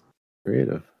That's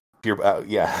creative. if you're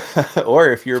yeah,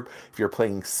 or if you're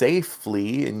playing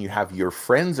safely and you have your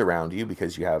friends around you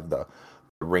because you have the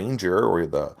ranger or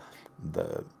the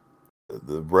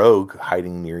the rogue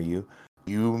hiding near you,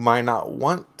 you might not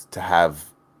want to have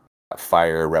a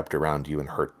fire erupt around you and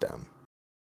hurt them.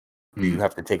 You Hmm.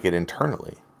 have to take it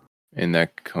internally. And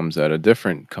that comes at a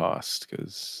different cost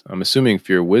because I'm assuming if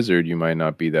you're a wizard, you might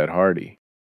not be that hardy.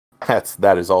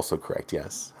 That is also correct.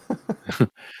 Yes.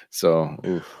 So,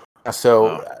 oof, So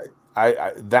wow.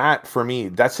 I that for me,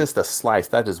 that's just a slice.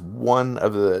 That is one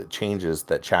of the changes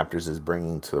that chapters is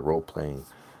bringing to the role playing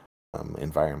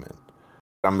environment.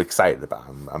 I'm excited about.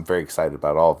 I'm very excited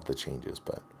about all of the changes,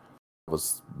 but it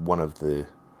was one of the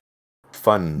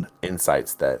fun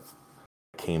insights that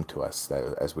came to us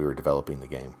as we were developing the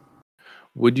game.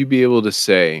 Would you be able to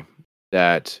say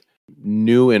that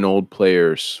new and old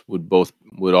players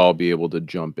would all be able to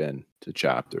jump in to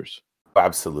chapters?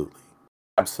 Absolutely.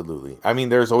 Absolutely. I mean,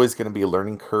 there's always going to be a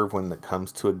learning curve when it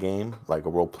comes to a game, like a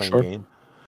role playing Sure, game,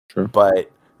 sure.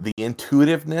 but the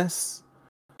intuitiveness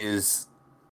is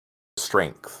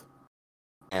strength.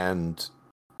 And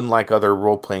unlike other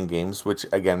role playing games, which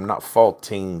again, I'm not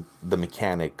faulting the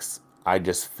mechanics, I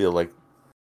just feel like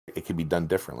it could be done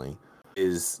differently.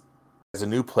 Is as a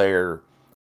new player,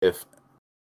 if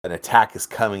an attack is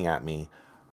coming at me,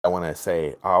 I want to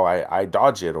say, oh, I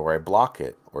dodge it or I block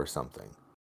it or something.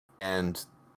 And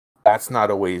that's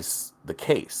not always the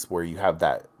case where you have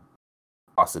that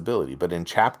possibility. But in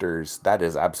chapters, that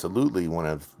is absolutely one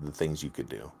of the things you could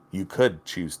do. You could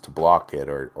choose to block it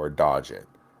or dodge it.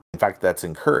 In fact, that's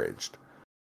encouraged.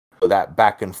 So that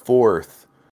back and forth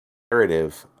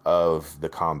narrative of the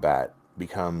combat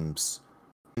becomes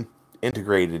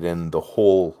integrated in the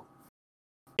whole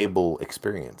table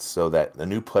experience so that the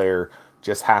new player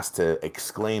just has to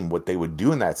exclaim what they would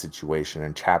do in that situation,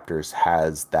 and chapters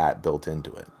has that built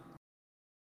into it.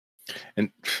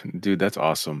 And dude, that's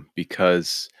awesome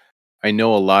because I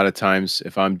know a lot of times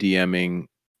if I'm DMing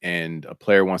and a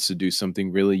player wants to do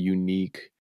something really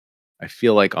unique, I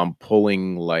feel like I'm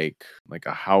pulling like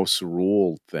a house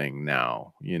rule thing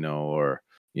now, or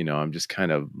I'm just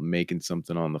kind of making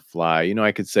something on the fly.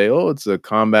 I could say, "Oh, it's a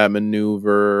combat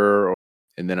maneuver,"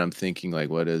 and then I'm thinking like,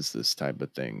 "What is this type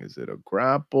of thing? Is it a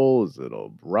grapple? Is it a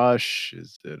rush?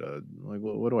 Is it a like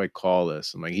what do I call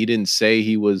this?" I'm like, "He didn't say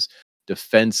he was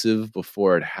defensive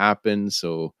before it happened."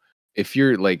 So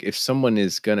if someone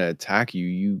is gonna attack you,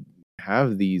 you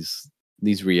have these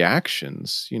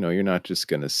reactions. You're not just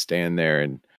gonna stand there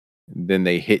and then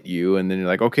they hit you, and then you're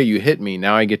like, okay, you hit me,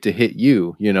 now I get to hit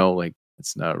you. Like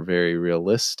it's not very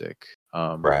realistic.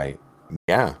 Right.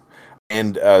 Yeah.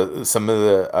 And some of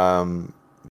the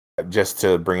just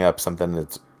to bring up something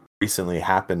that's recently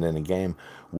happened in a game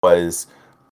was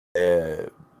uh,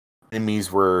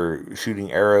 enemies were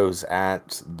shooting arrows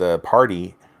at the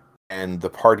party, and the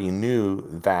party knew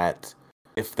that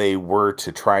if they were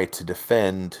to try to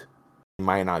defend, they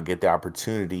might not get the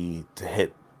opportunity to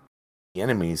hit the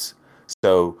enemies.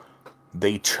 So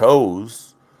they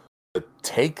chose to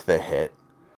take the hit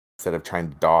instead of trying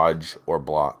to dodge or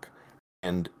block.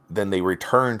 And then they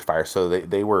returned fire. So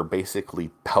they were basically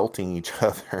pelting each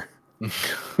other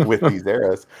with these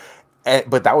arrows.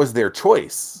 But that was their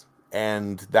choice.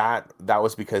 And that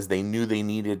was because they knew they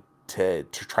needed to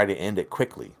try to end it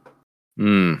quickly.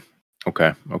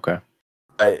 Okay.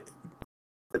 But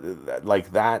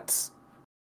like that's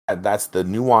the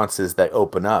nuances that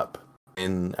open up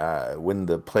in when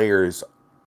the players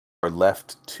are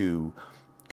left to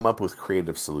come up with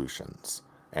creative solutions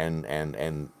and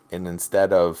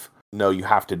instead of no, you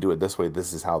have to do it this way,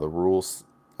 this is how the rules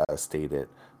state it,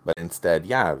 but instead,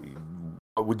 yeah,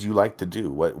 what would you like to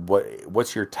do?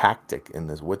 What's your tactic in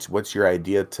this? What's your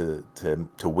idea to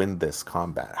win this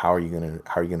combat? How are you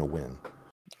gonna win?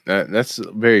 That's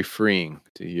very freeing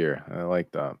to hear. I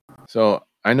like that. So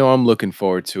I know I'm looking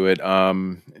forward to it.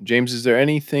 James, is there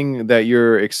anything that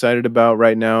you're excited about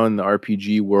right now in the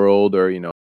RPG world,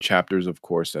 or chapters? Of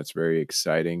course, that's very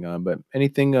exciting. But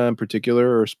anything in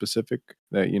particular or specific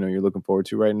that you're looking forward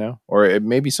to right now, or it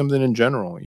may be something in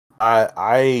general?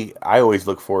 I always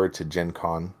look forward to Gen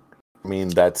Con. I mean,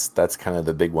 that's kind of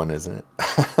the big one, isn't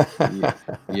Yeah,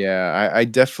 it? yeah. I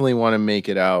definitely want to make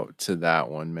it out to that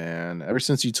one, man. Ever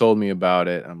since you told me about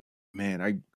it, man,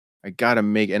 I gotta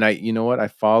make. And you know what? I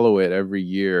follow it every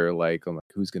year. Like, I'm like,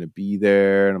 who's gonna be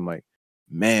there? And I'm like,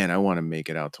 man, I want to make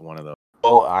it out to one of those.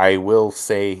 Well, I will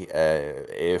say,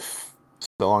 if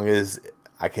so long as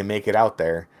I can make it out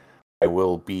there, I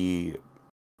will be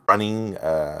running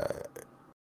a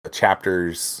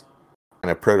chapters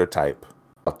kind of prototype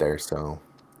out there. So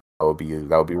that would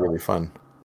be really fun.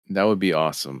 That would be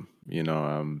awesome.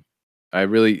 I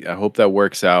hope that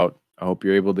works out. I hope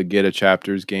you're able to get a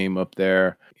chapters game up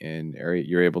there, and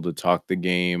you're able to talk the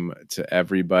game to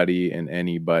everybody and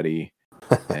anybody.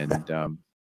 And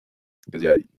 'cause,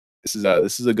 yeah,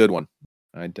 this is a good one.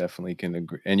 I definitely can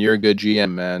agree, and you're a good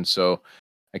GM, man. So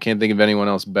I can't think of anyone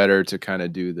else better to kind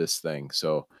of do this thing.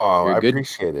 So Oh, you're a I good,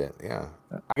 appreciate it. Yeah.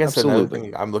 I guess another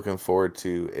absolutely. thing I'm looking forward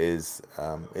to is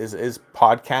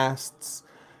podcasts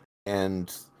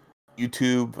and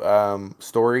YouTube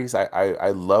stories. I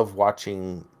love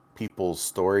watching people's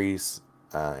stories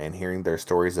and hearing their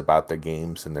stories about their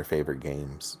games and their favorite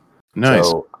games. Nice.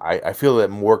 So I feel that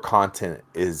more content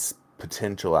is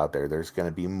potential out there. There's going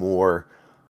to be more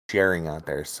sharing out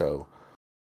there. So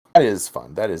that is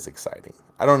fun. That is exciting.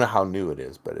 I don't know how new it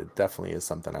is, but it definitely is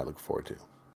something I look forward to.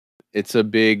 It's a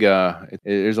big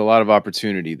there's a lot of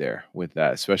opportunity there with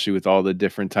that, especially with all the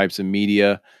different types of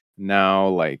media now.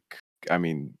 Like, I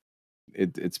mean,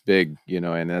 it's big,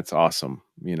 and that's awesome.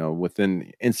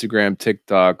 Within Instagram,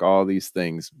 TikTok, all these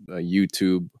things,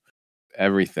 YouTube,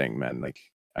 everything, man. Like,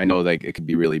 I know, like, it could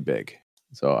be really big.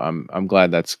 So I'm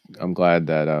glad that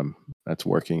that's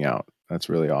working out. That's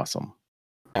really awesome.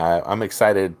 I'm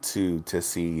excited to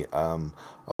see a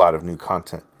lot of new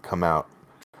content come out.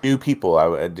 New people.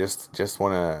 I just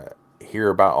want to hear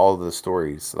about all the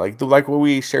stories, like what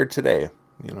we shared today.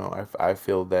 I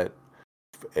feel that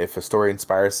if a story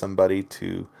inspires somebody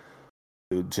to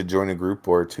join a group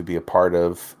or to be a part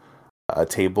of a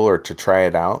table or to try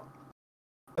it out,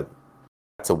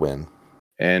 that's a win.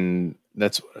 And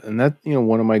that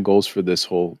one of my goals for this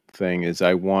whole thing is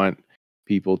I want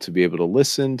people to be able to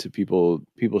listen to people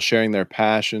sharing their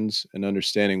passions and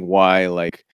understanding why,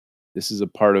 like, this is a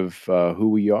part of who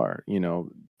we are.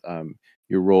 um,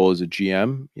 your role as a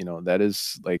GM, that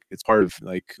is, like, it's part of,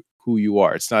 like, who you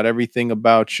are. It's not everything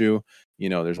about you.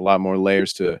 There's a lot more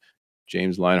layers to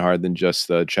James Leonhardt than just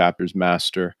the chapters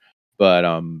master. But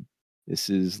this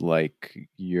is like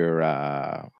your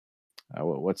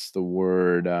what's the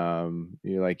word?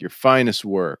 You're like your finest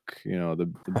work,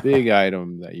 the big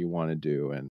item that you want to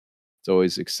do, and it's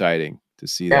always exciting to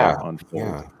see that Yeah, unfold.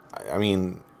 yeah. I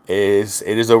mean, it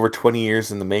is over 20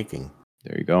 years in the making.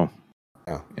 There you go.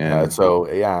 Yeah. And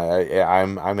So yeah,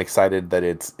 I'm excited that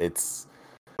it's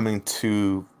coming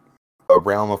to a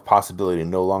realm of possibility,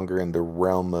 no longer in the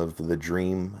realm of the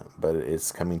dream, but it's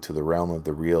coming to the realm of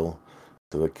the real,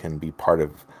 so it can be part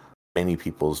of many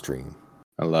people's dream.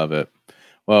 I love it.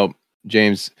 Well,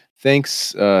 James,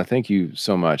 Thank you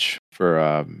so much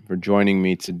for joining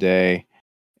me today.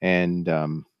 And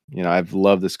I've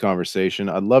loved this conversation.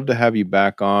 I'd love to have you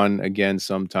back on again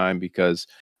sometime because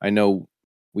I know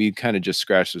we kind of just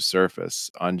scratched the surface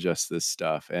on just this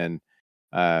stuff, and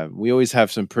we always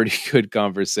have some pretty good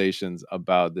conversations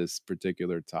about this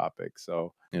particular topic.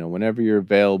 So, whenever you're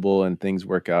available and things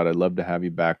work out, I'd love to have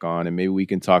you back on, and maybe we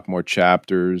can talk more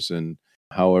chapters and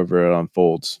however it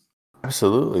unfolds.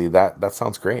 Absolutely. That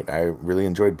sounds great. I really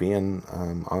enjoyed being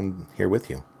on here with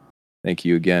you. Thank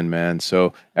you again, man.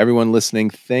 So, everyone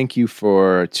listening, thank you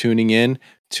for tuning in.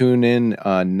 Tune in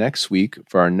next week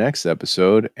for our next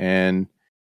episode and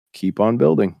keep on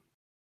building.